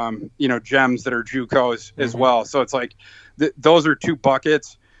 gems that are JUCOs as well. So it's like, those are 2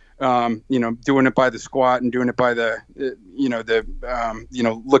 buckets, doing it by the squat and doing it by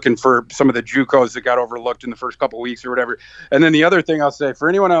looking for some of the JUCOs that got overlooked in the first couple of weeks or whatever. And then the other thing I'll say for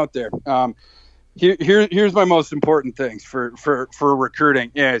anyone out there, here's my most important things for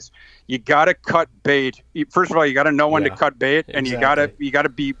recruiting is you got to cut bait. First of all, you got to know when to cut bait, and exactly. you got to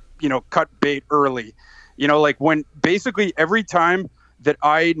be, cut bait early. Like when basically every time that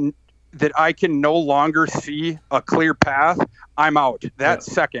I can no longer see a clear path, I'm out. That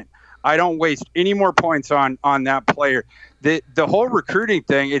second, I don't waste any more points on that player. The whole recruiting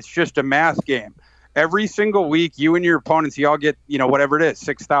thing, it's just a math game. every single week, you and your opponents, you all get, whatever it is,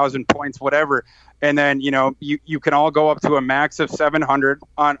 6,000 points, whatever. And then, you can all go up to a max of 700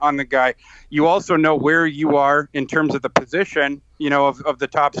 on the guy. You also know where you are in terms of the position, of the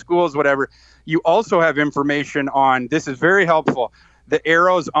top schools, whatever. You also have information on, this is very helpful, the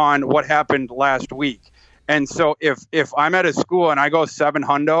arrows on what happened last week. And so if I'm at a school and I go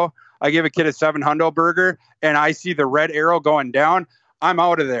 700, I give a kid a 700 burger and I see the red arrow going down, I'm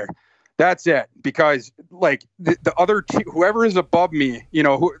out of there. That's it. Because like the other whoever is above me,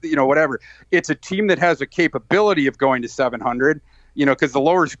 whatever, it's a team that has a capability of going to 700, because the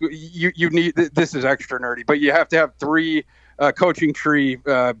lower school, you need, this is extra nerdy, but you have to have 3 coaching tree,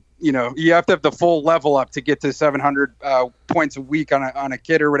 you have to have the full level up to get to 700 points a week on a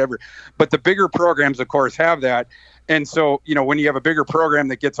kid or whatever. But the bigger programs, of course, have that. And so, when you have a bigger program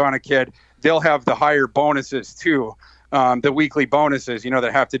that gets on a kid, they'll have the higher bonuses too, the weekly bonuses,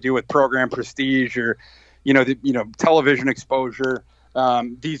 that have to do with program prestige or, television exposure,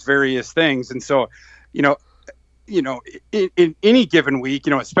 these various things. And so, in any given week,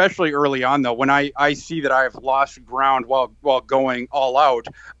 especially early on, though, when I see that I have lost ground while going all out,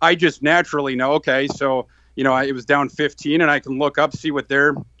 I just naturally know, okay, so, it was down 15 and I can look up, see what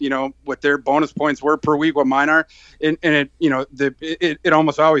their bonus points were per week, what mine are. And it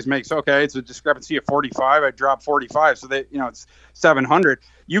almost always makes, okay, it's a discrepancy of 45. I dropped 45. So that, it's 700.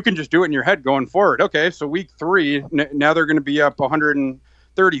 You can just do it in your head going forward. Okay. So week 3, now they're going to be up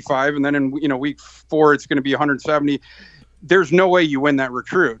 135. And then in, week 4, it's going to be 170. There's no way you win that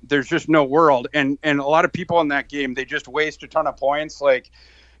recruit. There's just no world. And a lot of people in that game, they just waste a ton of points. Like,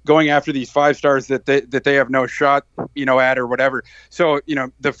 going after these 5 stars that they have no shot, at or whatever. So,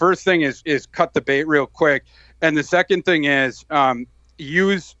 the first thing is cut the bait real quick. And the second thing is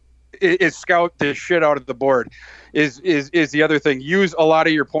scout the shit out of the board is the other thing. Use a lot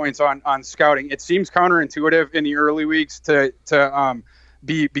of your points on scouting. It seems counterintuitive in the early weeks to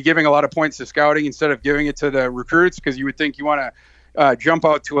be giving a lot of points to scouting instead of giving it to the recruits, because you would think you want to jump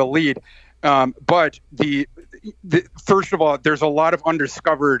out to a lead. But first of all, there's a lot of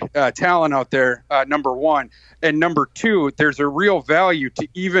undiscovered talent out there, number one. And number 2, there's a real value to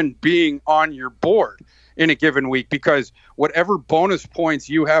even being on your board in a given week, because whatever bonus points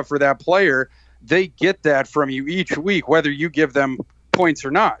you have for that player, they get that from you each week, whether you give them points or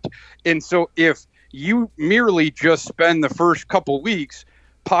not. And so if you merely just spend the first couple weeks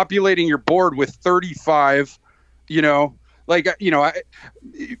populating your board with 35,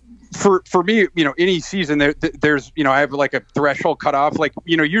 for me, any season there's, I have like a threshold cutoff, like,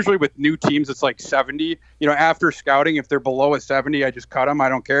 usually with new teams, it's like 70, after scouting, if they're below a 70, I just cut them. I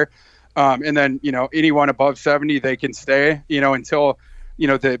don't care. And then, anyone above 70, they can stay, until,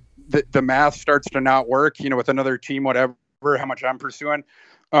 the math starts to not work, with another team, whatever, how much I'm pursuing.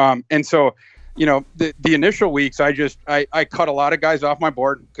 And so, the initial weeks, I cut a lot of guys off my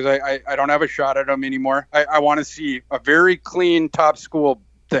board because I don't have a shot at them anymore. I want to see a very clean top school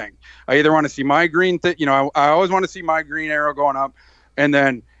thing. I either want to see my green I always want to see my green arrow going up. And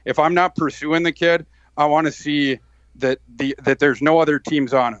then if I'm not pursuing the kid, I want to see that there's no other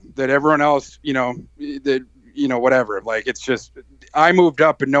teams on him, that everyone else, whatever, like, it's just, I moved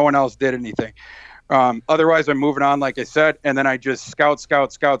up and no one else did anything. Otherwise I'm moving on, like I said, and then I just scout.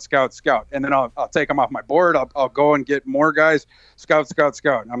 And then I'll take them off my board. I'll go and get more guys, scout.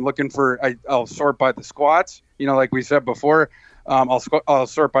 I'm looking for, I'll sort by the squats, like we said before. I'll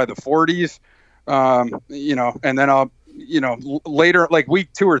sort by the 40s, and then I'll, later, like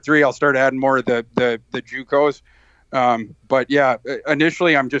week 2 or 3, I'll start adding more of the JUCOs. But yeah,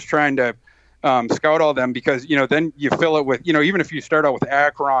 initially I'm just trying to scout all them, because, then you fill it with, even if you start out with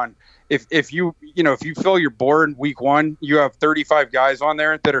Akron, if you fill your board week 1, you have 35 guys on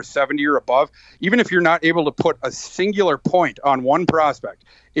there that are 70 or above. Even if you're not able to put a singular point on one prospect,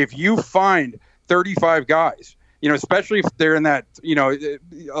 if you find 35 guys, especially if they're in that,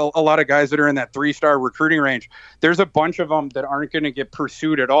 a lot of guys that are in that 3-star recruiting range, there's a bunch of them that aren't going to get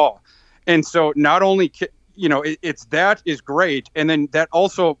pursued at all. And so not only, it's that is great. And then that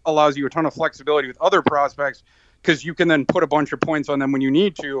also allows you a ton of flexibility with other prospects, because you can then put a bunch of points on them when you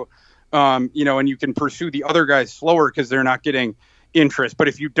need to, and you can pursue the other guys slower because they're not getting interest. But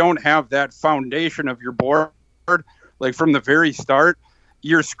if you don't have that foundation of your board, like from the very start,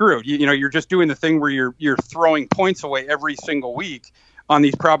 you're screwed. You're just doing the thing where you're throwing points away every single week on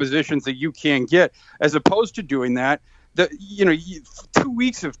these propositions that you can't get, as opposed to doing that. 2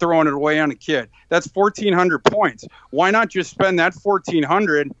 weeks of throwing it away on a kid, that's 1,400 points. Why not just spend that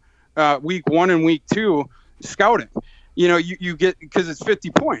 1,400 week 1 and week 2 scouting? You get, because it's 50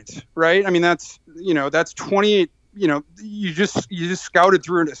 points, right? I mean, that's 28 you just scouted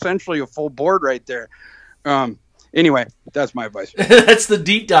through essentially a full board right there. Anyway, that's my advice. That's the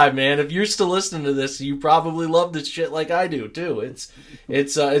deep dive, man. If you're still listening to this, you probably love this shit like I do too.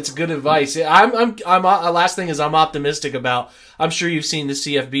 It's good advice. I'm last thing is I'm optimistic about. I'm sure you've seen the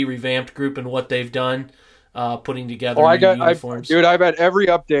CFB revamped group and what they've done, putting together uniforms. I've had every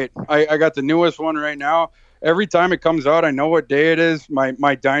update. I got the newest one right now. Every time it comes out, I know what day it is. My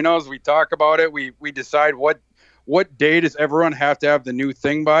dinos, we talk about it. We decide what day does everyone have to have the new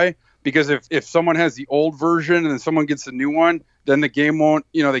thing by. Because if someone has the old version and then someone gets the new one, then the game won't,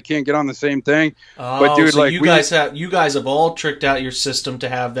 they can't get on the same thing. Oh, but dude, so you guys have all tricked out your system to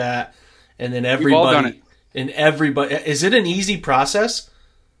have that, and then everybody, we've all done it. And everybody, is it an easy process?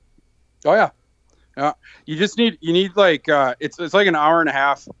 Oh yeah, you need like it's like an hour and a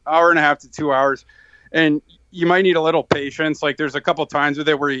half to 2 hours, and you might need a little patience. Like there's a couple times with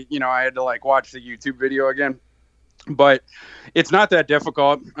it where I had to like watch the YouTube video again. But it's not that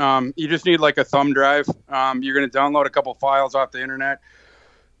difficult. You just need like a thumb drive. You're going to download a couple files off the internet,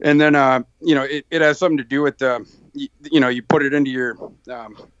 and then it has something to do with you put it into your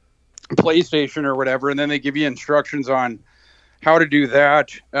PlayStation or whatever, and then they give you instructions on how to do that.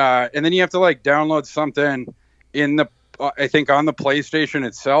 And then you have to like download something in the I think on the PlayStation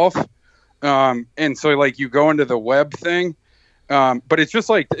itself. And so like you go into the web thing, but it's just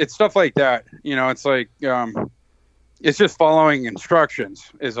like it's stuff like that. It's like. It's just following instructions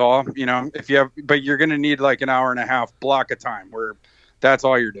is all, but you're going to need like an hour and a half block of time where that's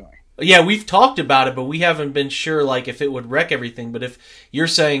all you're doing. Yeah, we've talked about it, but we haven't been sure like if it would wreck everything. But if you're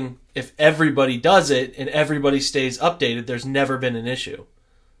saying if everybody does it and everybody stays updated, there's never been an issue.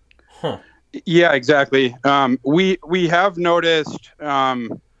 Huh. Yeah, exactly. We have noticed,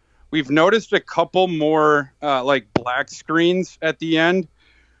 we've noticed a couple more like black screens at the end,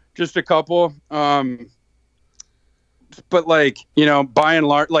 just a couple. But like, by and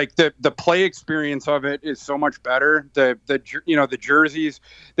large, like the play experience of it is so much better. The jerseys,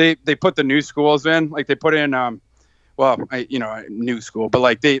 they put the new schools in, like they put in, new school, but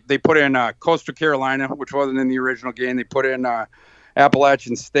like they put in Coastal Carolina, which wasn't in the original game. They put in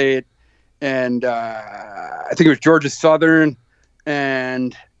Appalachian State and I think it was Georgia Southern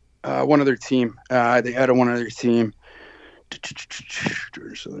and one other team. They added one other team.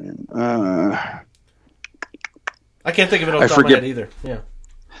 Georgia Southern. I can't think of it off the top of my head either. Yeah.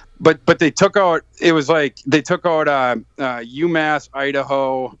 But they took out. It was like they took out UMass,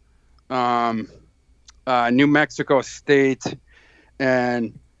 Idaho, New Mexico State,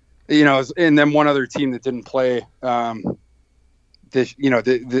 and and then one other team that didn't play this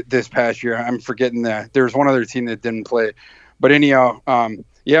past year. I'm forgetting that there was one other team that didn't play. But anyhow,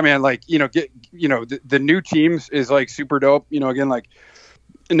 yeah, man, like the new teams is like super dope. Again, like.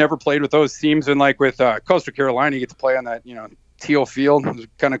 Never played with those teams, and like with Coastal Carolina, you get to play on that teal field. It was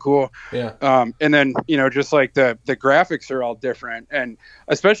kind of cool. Yeah. And then just like the graphics are all different, and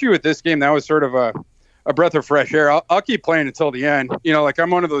especially with this game, that was sort of a breath of fresh air. I'll keep playing until the end. Like I'm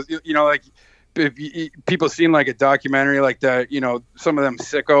one of those. Like if people seen like a documentary like that. Some of them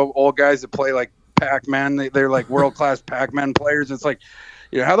sicko old guys that play like Pac-Man. They're like world class Pac-Man players. It's like.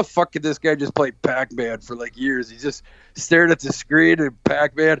 How the fuck could this guy just play Pac-Man for like years? He just stared at the screen and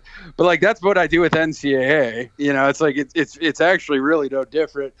Pac-Man. But like that's what I do with NCAA. It's like it's actually really no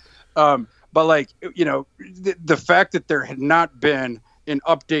different. But like the fact that there had not been an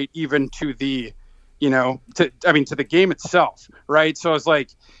update even to the to the game itself, right? So it's like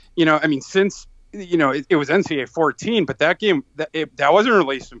since it was NCAA 14, but that game that wasn't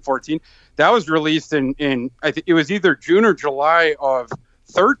released in 14. That was released in I think it was either June or July of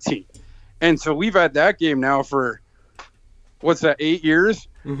 13, and so we've had that game now for 8 years.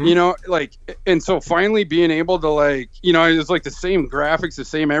 Mm-hmm. And so finally being able to it was like the same graphics, the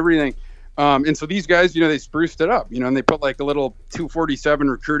same everything, and so these guys they spruced it up, and they put like a little 247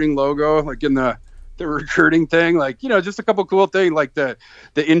 recruiting logo like in the recruiting thing, just a couple cool things like the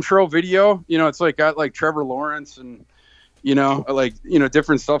intro video, it's like got like Trevor Lawrence and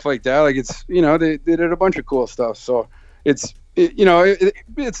different stuff like that, like it's they did a bunch of cool stuff, so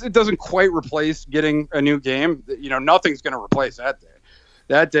it doesn't quite replace getting a new game. Nothing's going to replace that day.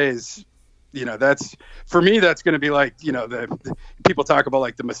 That day is, that's for me. That's going to be like, the people talk about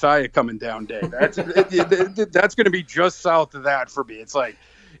like the Messiah coming down day. That's that's going to be just south of that for me. It's like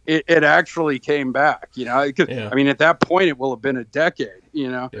it actually came back. At that point it will have been a decade.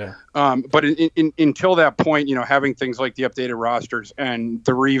 Yeah. But until that point, having things like the updated rosters and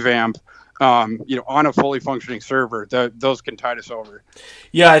the revamp. on a fully functioning server, those can tide us over.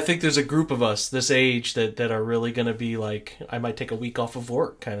 Yeah, I think there's a group of us this age that are really going to be like, I might take a week off of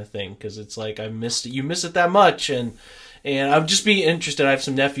work kind of thing, because it's like I missed it. You miss it that much, and I'd just be interested. I have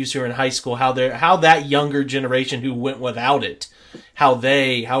some nephews who are in high school, how that younger generation who went without it,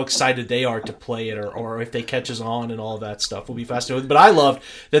 how excited they are to play it, or if they catches on and all of that stuff will be fascinating. But I loved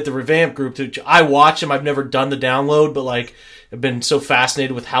that the Revamp group, I watch them. I've never done the download, but like I've been so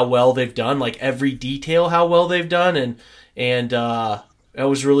fascinated with how well they've done, like every detail, how well they've done. And it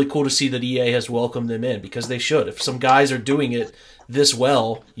was really cool to see that EA has welcomed them in, because they should. If some guys are doing it this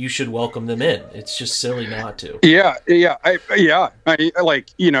well, you should welcome them in. It's just silly not to. Yeah. I like,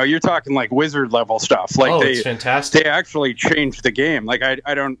 you're talking like wizard level stuff. Like it's fantastic. They actually changed the game. Like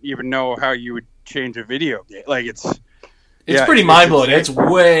I don't even know how you would change a video game. Like it's pretty mind-blowing. It's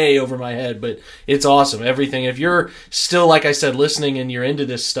way over my head, but it's awesome. Everything. If you're still, like I said, listening and you're into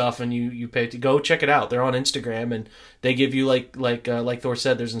this stuff and you pay to go check it out. They're on Instagram, and they give you like Thor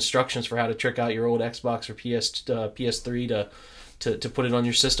said, there's instructions for how to trick out your old Xbox or PS3 to put it on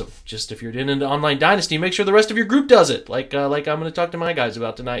your system. Just if you're into Online Dynasty, make sure the rest of your group does it. Like I'm going to talk to my guys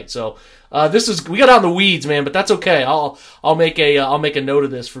about tonight. So we got out in the weeds, man, but that's okay. I'll make a note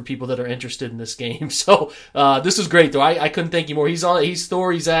of this for people that are interested in this game. So this is great, though. I couldn't thank you more. He's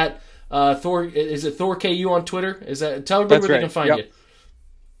Thor. He's at Thor. Is it Thor KU on Twitter? Tell everybody where they can find you.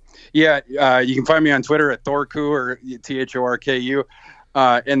 Yeah, you can find me on Twitter at Thorku or THORKU,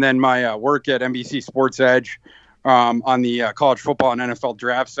 and then my work at NBC Sports Edge. On the college football and NFL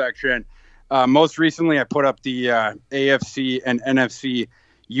draft section. Most recently, I put up the AFC and NFC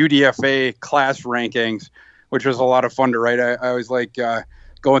UDFA class rankings, which was a lot of fun to write. I always like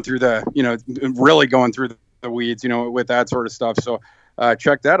going through really going through the weeds, with that sort of stuff. So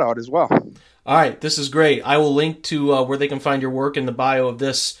check that out as well. All right, this is great. I will link to where they can find your work in the bio of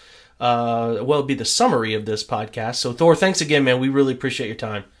this. It'll be the summary of this podcast. So Thor, thanks again, man. We really appreciate your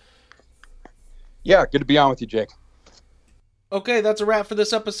time. Yeah, good to be on with you, Jake. Okay, that's a wrap for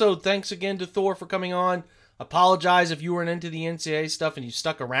this episode. Thanks again to Thor for coming on. Apologize if you weren't into the NCAA stuff and you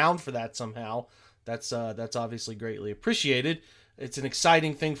stuck around for that somehow. That's obviously greatly appreciated. It's an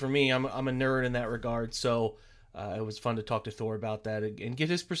exciting thing for me. I'm a nerd in that regard, so it was fun to talk to Thor about that and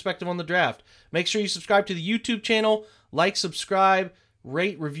get his perspective on the draft. Make sure you subscribe to the YouTube channel, like, subscribe,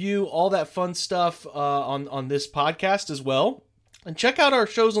 rate, review, all that fun stuff on this podcast as well. And check out our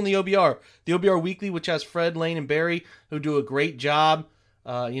shows on the OBR Weekly, which has Fred, Lane, and Barry, who do a great job,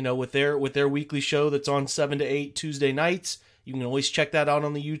 with their weekly show that's on 7 to 8 Tuesday nights. You can always check that out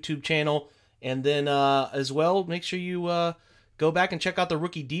on the YouTube channel. And then as well, make sure you go back and check out the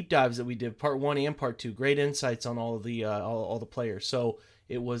rookie deep dives that we did, part 1 and part 2. Great insights on all of the all the players. So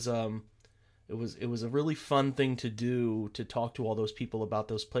it was a really fun thing to do, to talk to all those people about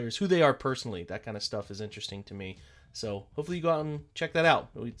those players, who they are personally. That kind of stuff is interesting to me. So hopefully you go out and check that out.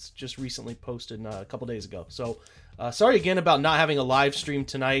 It's just recently posted a couple days ago. So sorry again about not having a live stream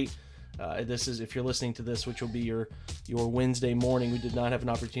tonight. This is, if you're listening to this, which will be your Wednesday morning. We did not have an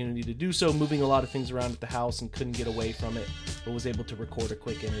opportunity to do so, moving a lot of things around at the house and couldn't get away from it, but was able to record a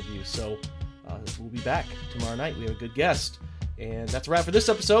quick interview. So we'll be back tomorrow night. We have a good guest. And that's a wrap for this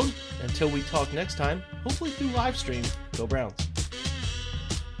episode. Until we talk next time, hopefully through live stream, go Browns.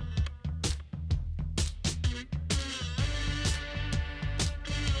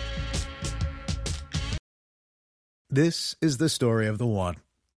 This is the story of the one.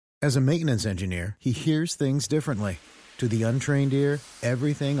 As a maintenance engineer, he hears things differently. To the untrained ear,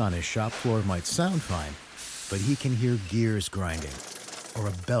 everything on his shop floor might sound fine, but he can hear gears grinding or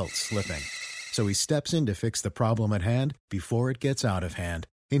a belt slipping. So he steps in to fix the problem at hand before it gets out of hand.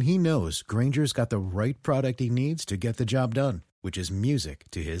 And he knows Grainger's got the right product he needs to get the job done, which is music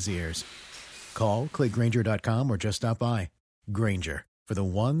to his ears. Call, click Grainger.com, or just stop by. Grainger, for the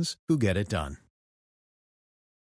ones who get it done.